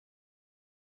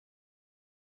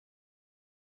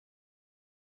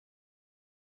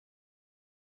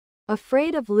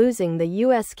Afraid of losing the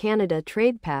US-Canada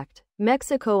trade pact,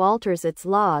 Mexico alters its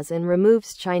laws and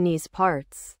removes Chinese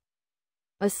parts.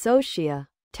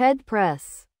 Associated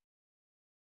Press.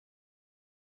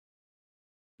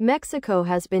 Mexico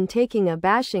has been taking a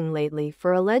bashing lately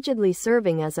for allegedly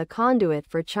serving as a conduit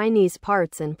for Chinese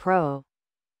parts and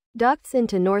products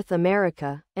into North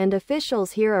America, and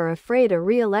officials here are afraid a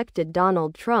re-elected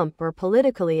Donald Trump or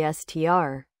politically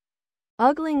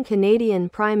Ugling Canadian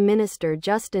Prime Minister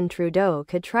Justin Trudeau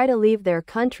could try to leave their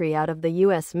country out of the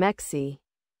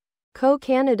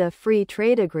US-Mexico-Canada Free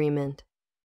Trade Agreement.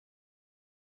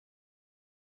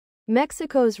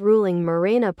 Mexico's ruling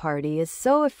Morena party is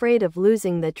so afraid of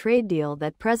losing the trade deal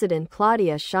that President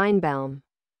Claudia Sheinbaum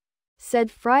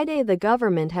said Friday the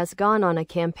government has gone on a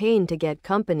campaign to get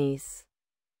companies.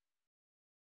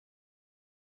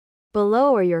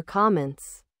 Below are your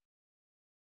comments.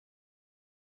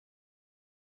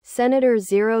 Senator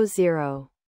 00.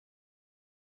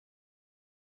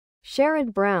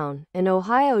 Sherrod Brown, an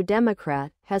Ohio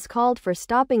Democrat, has called for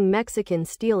stopping Mexican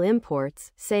steel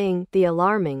imports, saying, "The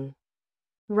alarming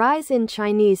rise in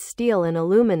Chinese steel and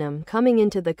aluminum coming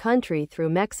into the country through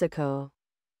Mexico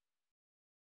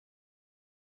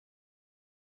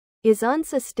is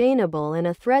unsustainable and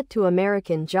a threat to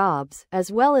American jobs,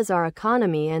 as well as our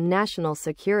economy and national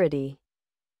security."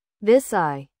 This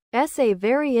is a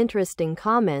very interesting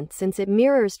comment since it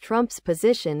mirrors Trump's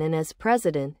position, and as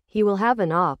president, he will have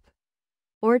an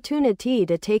opportunity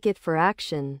to take it for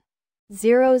action.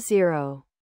 00.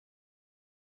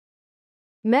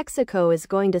 Mexico is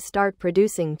going to start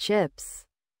producing chips.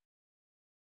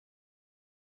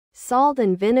 Salt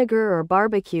and vinegar or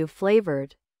barbecue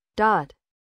flavored.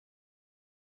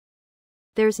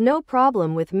 There's no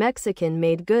problem with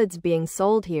Mexican-made goods being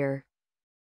sold here.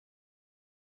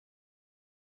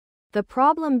 The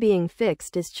problem being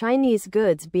fixed is Chinese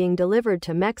goods being delivered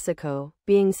to Mexico,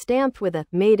 being stamped with a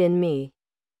 "Made in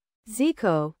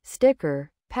Mexico"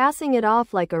 sticker, passing it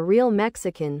off like a real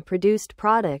Mexican-produced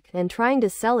product and trying to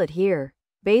sell it here.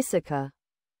 Basica.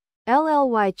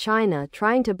 LLY China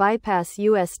trying to bypass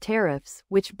U.S. tariffs,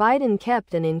 which Biden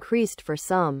kept and increased for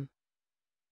some.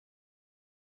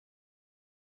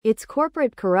 It's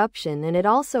corporate corruption, and it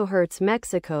also hurts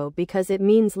Mexico because it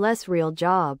means less real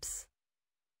jobs.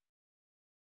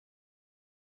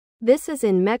 This is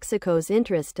in Mexico's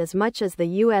interest as much as the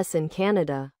US and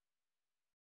Canada.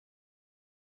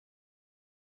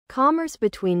 Commerce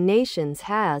between nations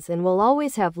has and will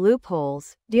always have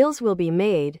loopholes, deals will be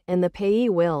made, and the payee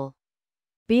will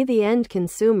be the end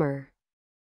consumer.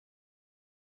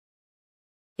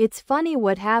 It's funny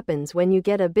what happens when you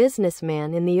get a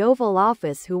businessman in the Oval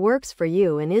Office who works for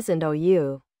you and isn't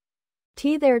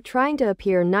there trying to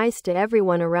appear nice to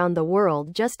everyone around the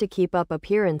world just to keep up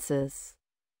appearances.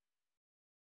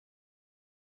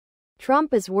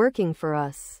 Trump is working for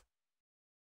us.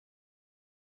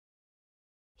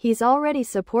 He's already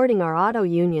supporting our auto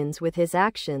unions with his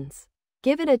actions.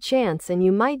 Give it a chance and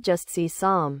you might just see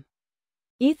something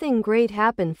great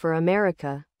happen for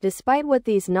America, despite what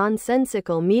these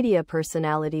nonsensical media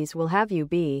personalities will have you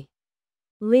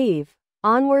believe.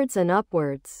 Onwards and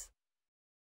upwards.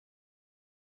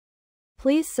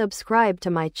 Please subscribe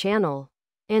to my channel.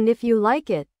 And if you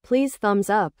like it, please thumbs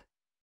up.